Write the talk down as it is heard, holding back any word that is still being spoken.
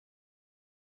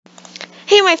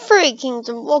Hey my furry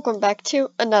kingdom, welcome back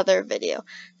to another video.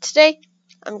 Today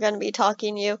I'm going to be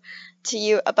talking to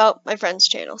you about my friend's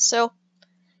channel. So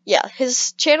yeah,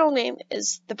 his channel name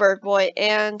is The Bird Boy,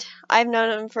 and I've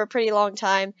known him for a pretty long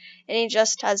time, and he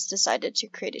just has decided to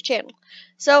create a channel.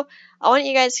 So I want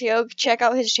you guys to go check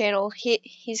out his channel.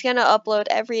 He's going to upload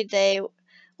every day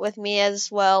with me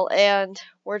as well, and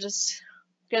we're just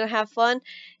going to have fun.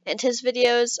 And his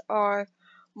videos are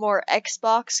more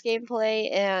Xbox gameplay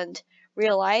and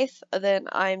real life than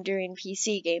I'm doing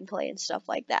PC gameplay and stuff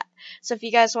like that. So if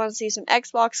you guys want to see some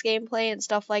Xbox gameplay and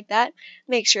stuff like that,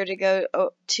 make sure to go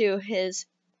to his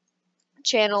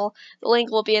channel. The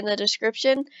link will be in the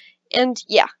description. And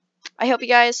yeah, I hope you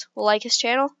guys will like his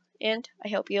channel, and I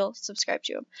hope you'll subscribe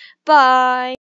to him. Bye!